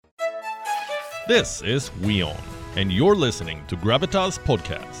This is WION, and you're listening to Gravitas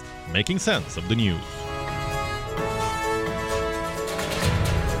podcast, making sense of the news.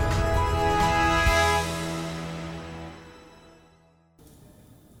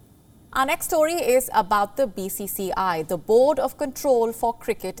 Our next story is about the BCCI, the Board of Control for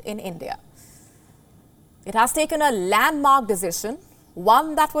Cricket in India. It has taken a landmark decision,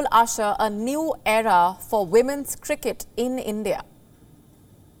 one that will usher a new era for women's cricket in India.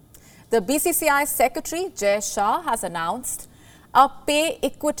 The BCCI Secretary, Jay Shah, has announced a pay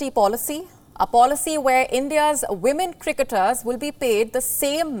equity policy, a policy where India's women cricketers will be paid the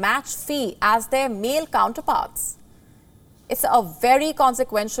same match fee as their male counterparts. It's a very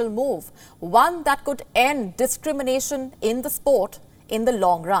consequential move, one that could end discrimination in the sport in the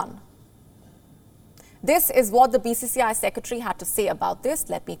long run. This is what the BCCI Secretary had to say about this.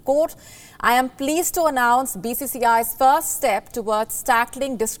 Let me quote, "I am pleased to announce BCCI's first step towards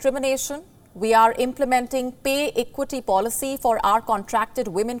tackling discrimination. We are implementing pay equity policy for our contracted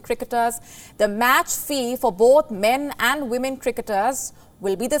women cricketers. The match fee for both men and women cricketers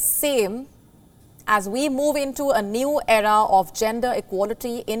will be the same as we move into a new era of gender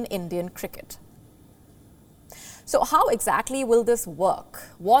equality in Indian cricket." So how exactly will this work?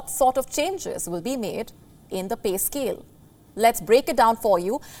 What sort of changes will be made in the pay scale? Let's break it down for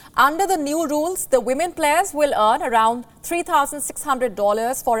you. Under the new rules, the women players will earn around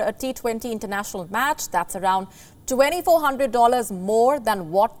 $3,600 for a T20 international match. That's around $2,400 more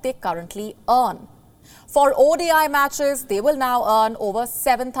than what they currently earn. For ODI matches, they will now earn over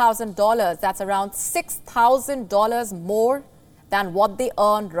 $7,000. That's around $6,000 more than what they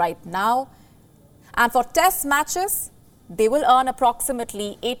earn right now. And for test matches, they will earn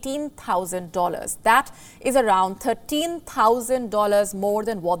approximately $18,000. That is around $13,000 more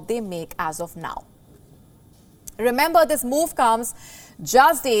than what they make as of now. Remember, this move comes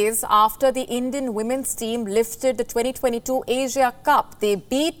just days after the Indian women's team lifted the 2022 Asia Cup. They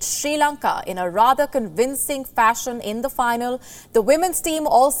beat Sri Lanka in a rather convincing fashion in the final. The women's team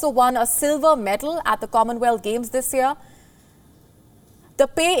also won a silver medal at the Commonwealth Games this year. The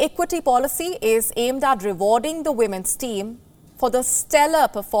pay equity policy is aimed at rewarding the women's team for the stellar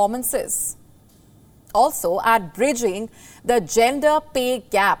performances, also at bridging the gender pay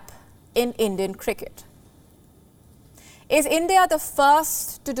gap in Indian cricket. Is India the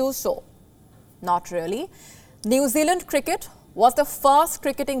first to do so? Not really. New Zealand Cricket was the first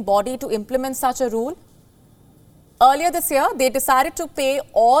cricketing body to implement such a rule. Earlier this year, they decided to pay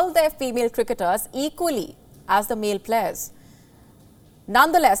all their female cricketers equally as the male players.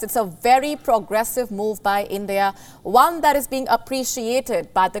 Nonetheless, it's a very progressive move by India, one that is being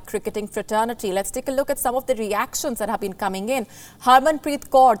appreciated by the cricketing fraternity. Let's take a look at some of the reactions that have been coming in. Harmanpreet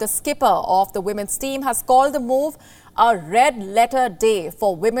Kaur, the skipper of the women's team, has called the move a red letter day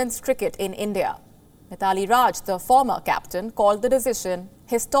for women's cricket in India. Mithali Raj, the former captain, called the decision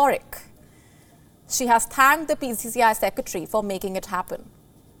historic. She has thanked the BCCI secretary for making it happen.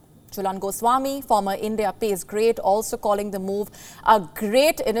 Jhulan Goswami, former India pace great, also calling the move a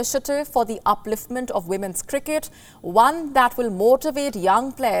great initiative for the upliftment of women's cricket, one that will motivate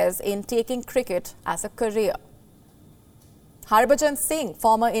young players in taking cricket as a career. Harbhajan Singh,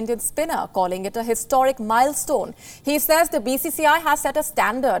 former Indian spinner, calling it a historic milestone. He says the BCCI has set a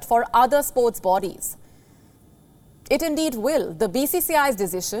standard for other sports bodies. It indeed will. The BCCI's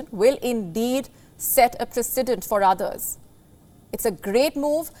decision will indeed set a precedent for others. It's a great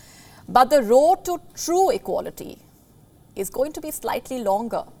move, but the road to true equality is going to be slightly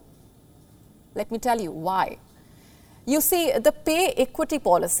longer. Let me tell you why. You see, the pay equity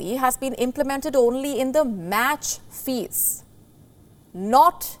policy has been implemented only in the match fees,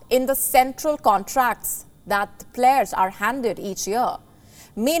 not in the central contracts that the players are handed each year.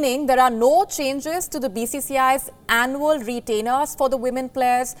 Meaning there are no changes to the BCCI's annual retainers for the women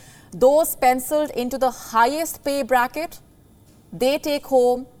players. Those penciled into the highest pay bracket, they take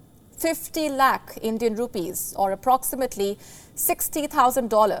home 50 lakh Indian rupees or approximately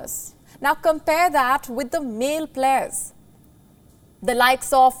 $60,000. Now compare that with the male players, the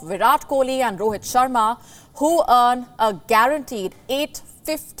likes of Virat Kohli and Rohit Sharma, who earn a guaranteed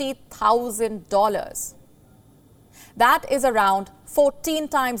 $850,000. That is around 14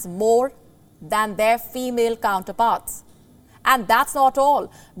 times more than their female counterparts. And that's not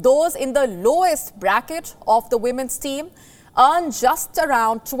all. Those in the lowest bracket of the women's team earn just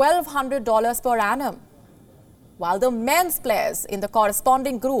around $1,200 per annum, while the men's players in the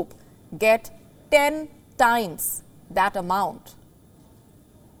corresponding group get 10 times that amount.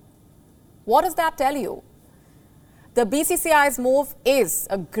 What does that tell you? The BCCI's move is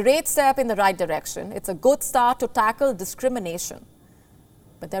a great step in the right direction. It's a good start to tackle discrimination.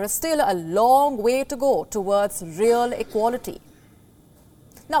 But there is still a long way to go towards real equality.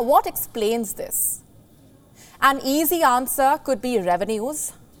 Now, what explains this? An easy answer could be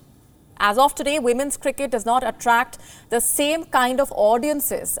revenues. As of today, women's cricket does not attract the same kind of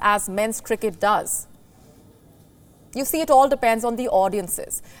audiences as men's cricket does. You see, it all depends on the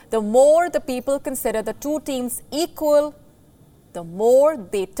audiences. The more the people consider the two teams equal, the more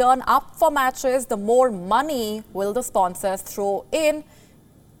they turn up for matches, the more money will the sponsors throw in.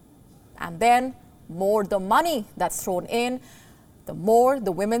 And then, more the money that's thrown in, the more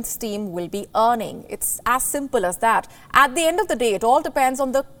the women's team will be earning. It's as simple as that. At the end of the day, it all depends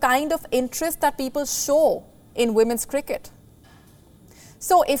on the kind of interest that people show in women's cricket.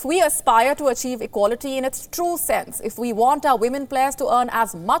 So if we aspire to achieve equality in its true sense, if we want our women players to earn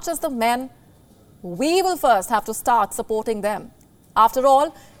as much as the men, we will first have to start supporting them. After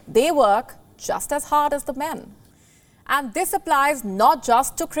all, they work just as hard as the men. And this applies not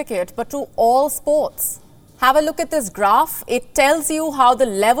just to cricket, but to all sports. Have a look at this graph. It tells you how the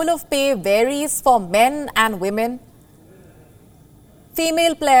level of pay varies for men and women.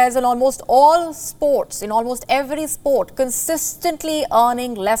 Female players in almost all sports, in almost every sport, consistently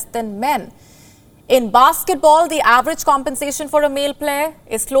earning less than men. In basketball, the average compensation for a male player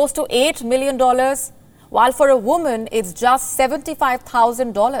is close to $8 million, while for a woman, it's just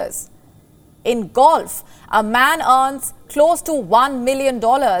 $75,000. In golf, a man earns close to $1 million,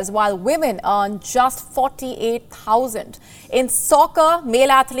 while women earn just $48,000. In soccer,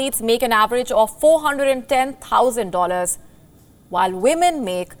 male athletes make an average of $410,000, while women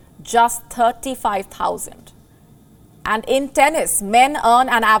make just $35,000. And in tennis, men earn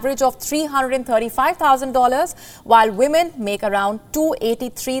an average of $335,000, while women make around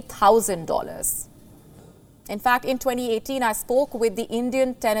 $283,000. In fact, in 2018, I spoke with the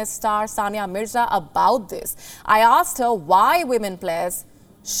Indian tennis star Sania Mirza about this. I asked her why women players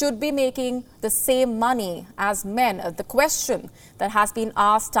should be making the same money as men. The question that has been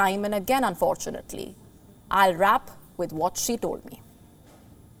asked time and again, unfortunately. I'll wrap with what she told me.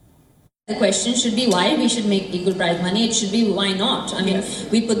 The question should be why we should make equal prize money. It should be why not. I mean,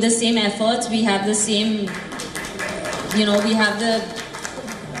 we put the same efforts, we have the same,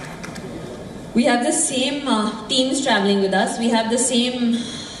 we have the same teams traveling with us. We have the same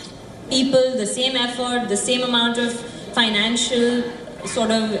people, the same effort, the same amount of financial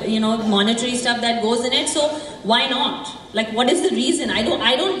monetary stuff that goes in it. So why not? Like, what is the reason? I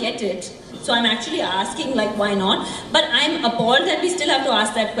don't get it. So I'm actually asking, why not? But I'm appalled that we still have to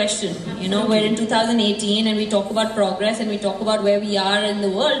ask that question. We're in 2018 and we talk about progress and we talk about where we are in the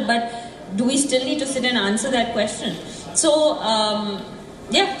world, but do we still need to sit and answer that question? So,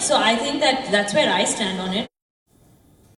 so I think that's where I stand on it.